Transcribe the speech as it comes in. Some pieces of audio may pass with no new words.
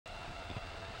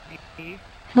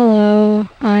Hello,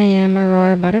 I am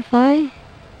Aurora Butterfly,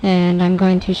 and I'm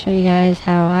going to show you guys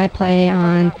how I play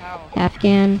on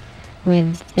Afghan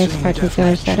with this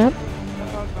particular setup.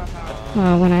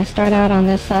 When I start out on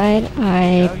this side,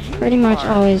 I pretty much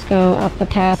always go up the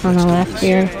path on the left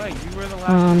here,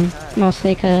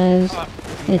 mostly because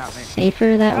it's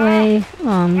safer that way,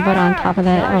 but on top of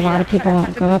that, a lot of people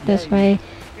won't go up this way,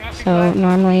 so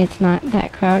normally it's not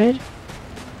that crowded.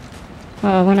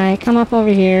 When I come up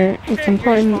over here, it's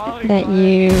important that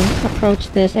you approach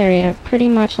this area pretty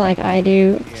much like I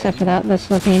do, except without the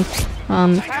slipping.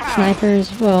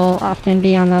 Snipers will often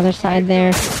be on the other side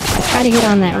there. I tried to get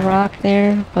on that rock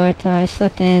there, but I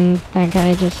slipped in. That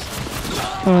guy just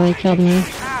totally killed me.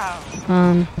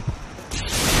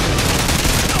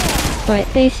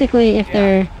 But basically, if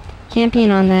they're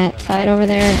camping on that side over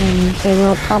there, and they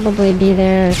will probably be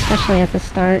there, especially at the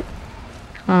start,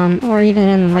 or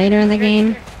even later in the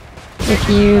game, if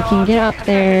you can get up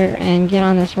there and get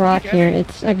on this rock here,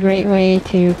 it's a great way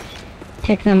to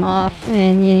pick them off,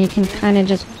 and you can kind of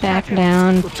just back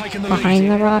down behind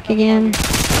the rock again,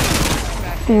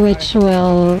 which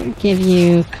will give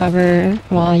you cover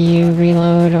while you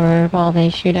reload or while they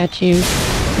shoot at you,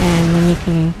 and then you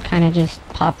can kind of just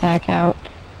pop back out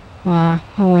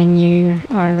when you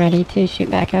are ready to shoot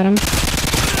back at them.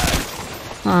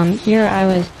 Here I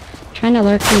was trying to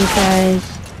lurk these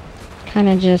guys, kind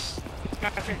of just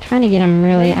trying to get them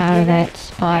really out of that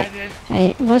spot.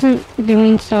 I wasn't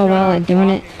doing so well at doing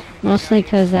it, mostly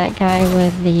because that guy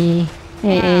with the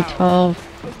AA-12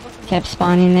 kept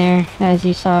spawning there, as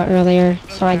you saw earlier,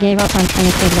 so I gave up on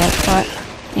trying to take that spot,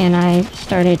 and I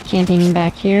started camping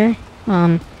back here,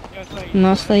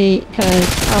 mostly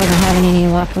because I wasn't having any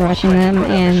luck rushing them,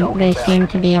 and they seemed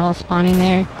to be all spawning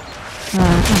there. I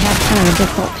had kind of a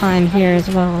difficult time here as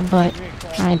well, but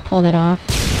I pulled it off.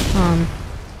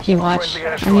 If you watch,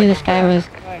 I knew this guy was,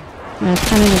 I was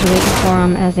kind of just waiting for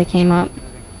him as they came up,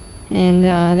 and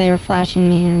they were flashing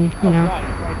me, and you know,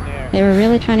 they were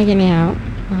really trying to get me out.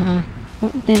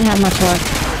 Didn't have much luck.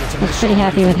 I was pretty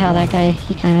happy with how that guy,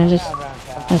 he kind of just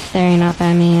was staring up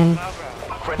at me and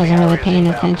wasn't really paying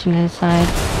attention to his side.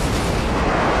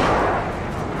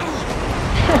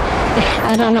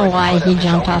 I don't know why he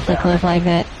jumped off the cliff like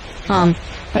that.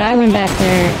 But I went back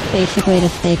there basically to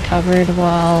stay covered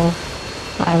while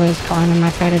I was calling in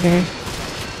my predator.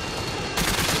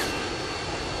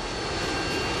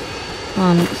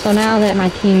 So now that my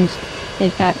team's,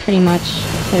 they've got pretty much,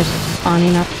 they're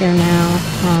spawning up here now,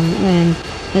 and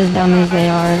as dumb as they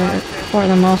are, for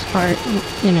the most part,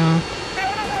 you know,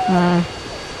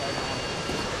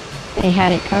 they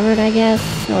had it covered, I guess,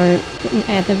 or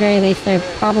at the very least they're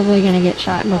probably going to get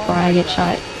shot before I get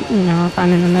shot, you know, if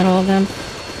I'm in the middle of them.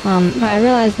 But I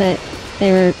realized that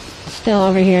they were still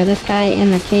over here. This guy in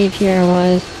the cave here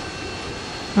was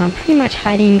pretty much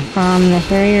hiding from the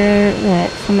Harrier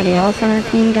that somebody else on our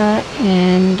team got,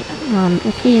 and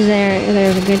if he's there,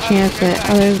 there's a good chance that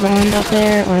others will end up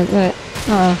there, or that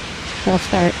they'll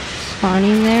start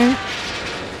spawning there.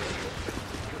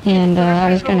 And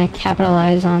I was going to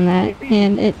capitalize on that,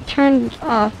 and it turned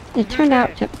out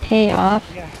to pay off,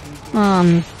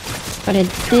 but it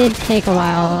did take a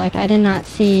while. Like, I did not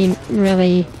see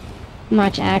really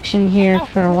much action here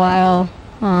for a while,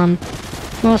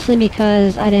 mostly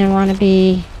because I didn't want to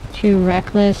be too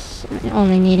reckless,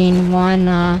 only needing one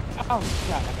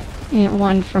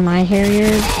for my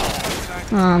Harriers.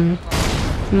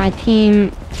 My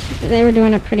team, they were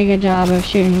doing a pretty good job of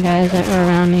shooting guys that were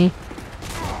around me.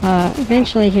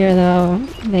 Eventually here though,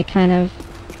 they kind of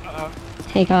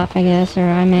take off, I guess, or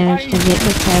I managed to get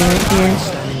this guy right here.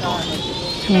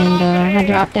 And I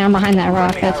dropped down behind that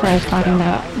rock, that's what I was talking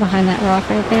about, behind that rock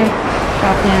right there.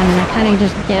 Dropped down, and I kind of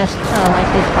just guessed a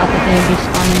likely spot that they would be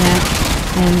spawning at,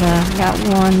 and got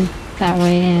one that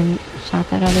way and shot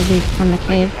that other dude from the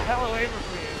cave.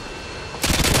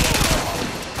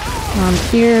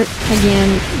 Here,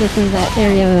 again, this is that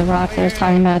area of the rocks I was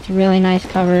talking about. It's really nice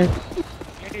cover.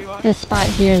 This spot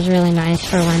here is really nice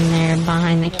for when they're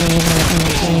behind the cave or in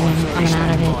the cave and coming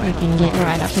out of it. You can get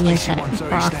right up against that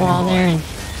rock wall there and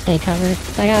stay covered.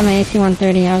 So I got my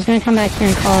AC-130. I was going to come back here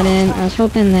and call it in. I was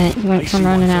hoping that he wouldn't come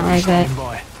running out like that,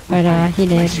 but he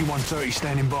did.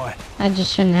 I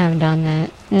just shouldn't have done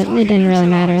that. It didn't really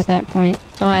matter at that point.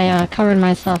 So I covered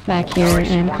myself back here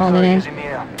and called it in.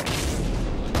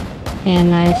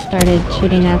 And I started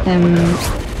shooting at them,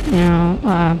 you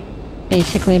know,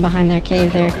 basically behind their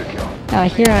cave there.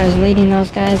 Here I was leading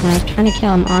those guys, and I was trying to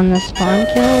kill them on the spawn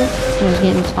kills. I was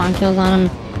getting spawn kills on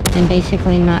them and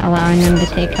basically not allowing them to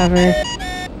take cover.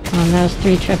 That was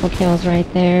 3 triple kills right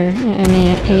there. I mean,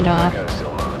 it paid off.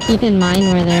 keep in mind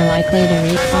where they're likely to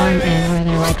respawn and where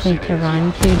they're likely to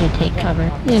run to take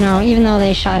cover. You know, even though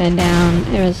they shot it down,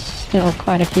 it was still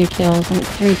quite a few kills, and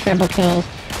 3 triple kills,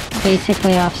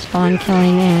 basically off spawn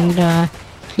killing and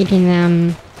keeping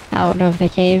them out of the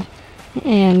cave.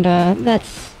 And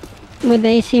that's, with the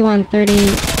AC-130,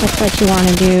 that's what you want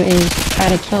to do, is try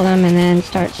to kill them and then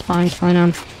start spawn killing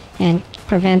them and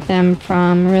prevent them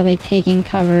from really taking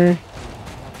cover.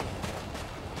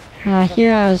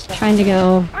 Here I was trying to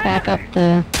go back up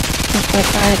the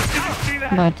cliffside,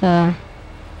 but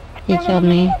he killed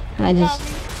me. I just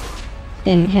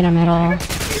didn't hit him at all.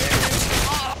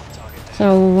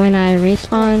 So when I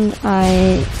respawned,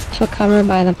 I took cover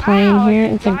by the plane here.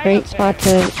 It's a great spot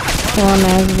to kill them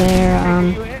as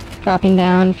they're dropping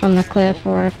down from the cliff,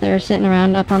 or if they're sitting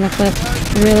around up on the cliff.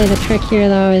 Really the trick here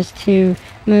though is to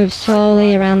move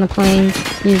slowly around the plane,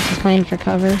 use the plane for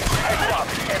cover.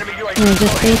 And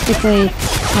just basically,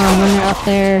 when they're up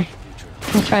there,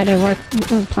 we'll try to work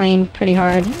the plane pretty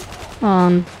hard,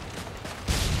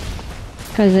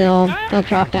 because they'll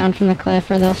drop down from the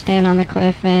cliff, or they'll stand on the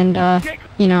cliff, and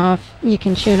you know, if you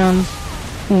can shoot them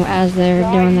as they're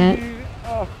doing that.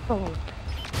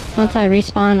 Once I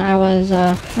respawned,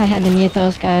 I had to mute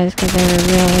those guys because they were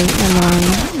really annoying.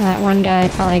 That one guy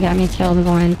probably got me killed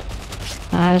when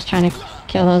I was trying to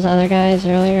kill those other guys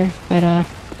earlier, but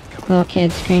little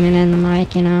kids screaming in the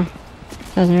mic, you know,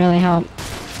 doesn't really help.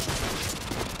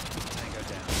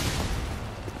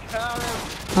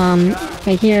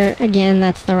 But here, again,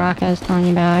 that's the rock I was telling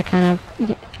you about.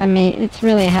 It's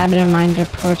really a habit of mine to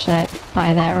approach that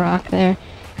by that rock there,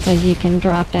 because you can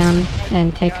drop down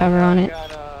and take cover on it.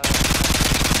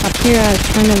 Up here, I was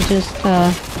kind of just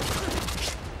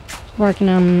working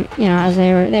them, you know, as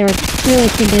they were really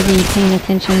too busy paying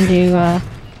attention to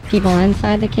people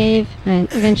inside the cave,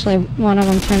 and eventually one of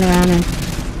them turned around and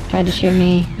tried to shoot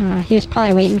me. He was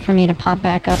probably waiting for me to pop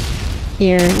back up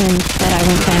here, and instead I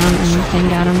went down and then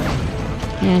got him.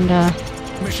 And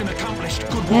mission accomplished.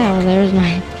 Good work. Yeah, well, there's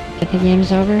my. The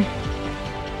game's over.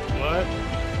 What?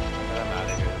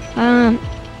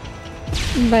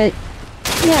 But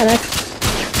yeah,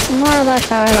 that's more or less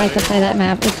how I like to play that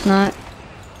map. It's not.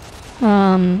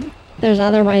 There's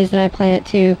other ways that I play it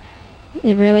too.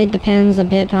 It really depends a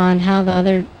bit on how the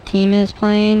other team is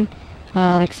playing.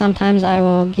 Like sometimes I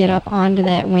will get up onto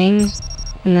that wing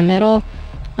in the middle.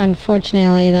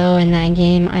 Unfortunately though, in that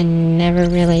game I never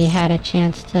really had a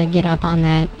chance to get up on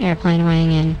that airplane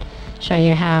wing and show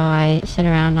you how I sit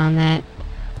around on that.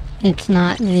 It's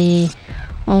not the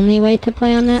only way to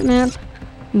play on that map,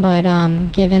 but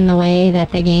given the way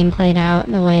that the game played out,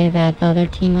 the way that the other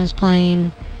team was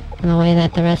playing, and the way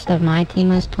that the rest of my team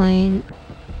was playing,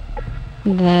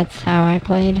 that's how I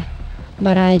played.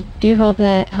 But I do hope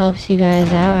that helps you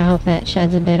guys out. I hope that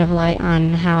sheds a bit of light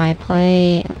on how I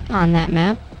play on that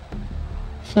map.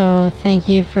 So thank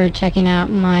you for checking out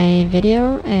my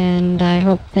video, and I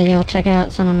hope that you'll check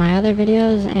out some of my other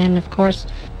videos, and of course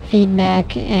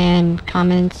feedback and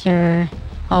comments are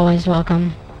always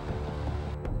welcome.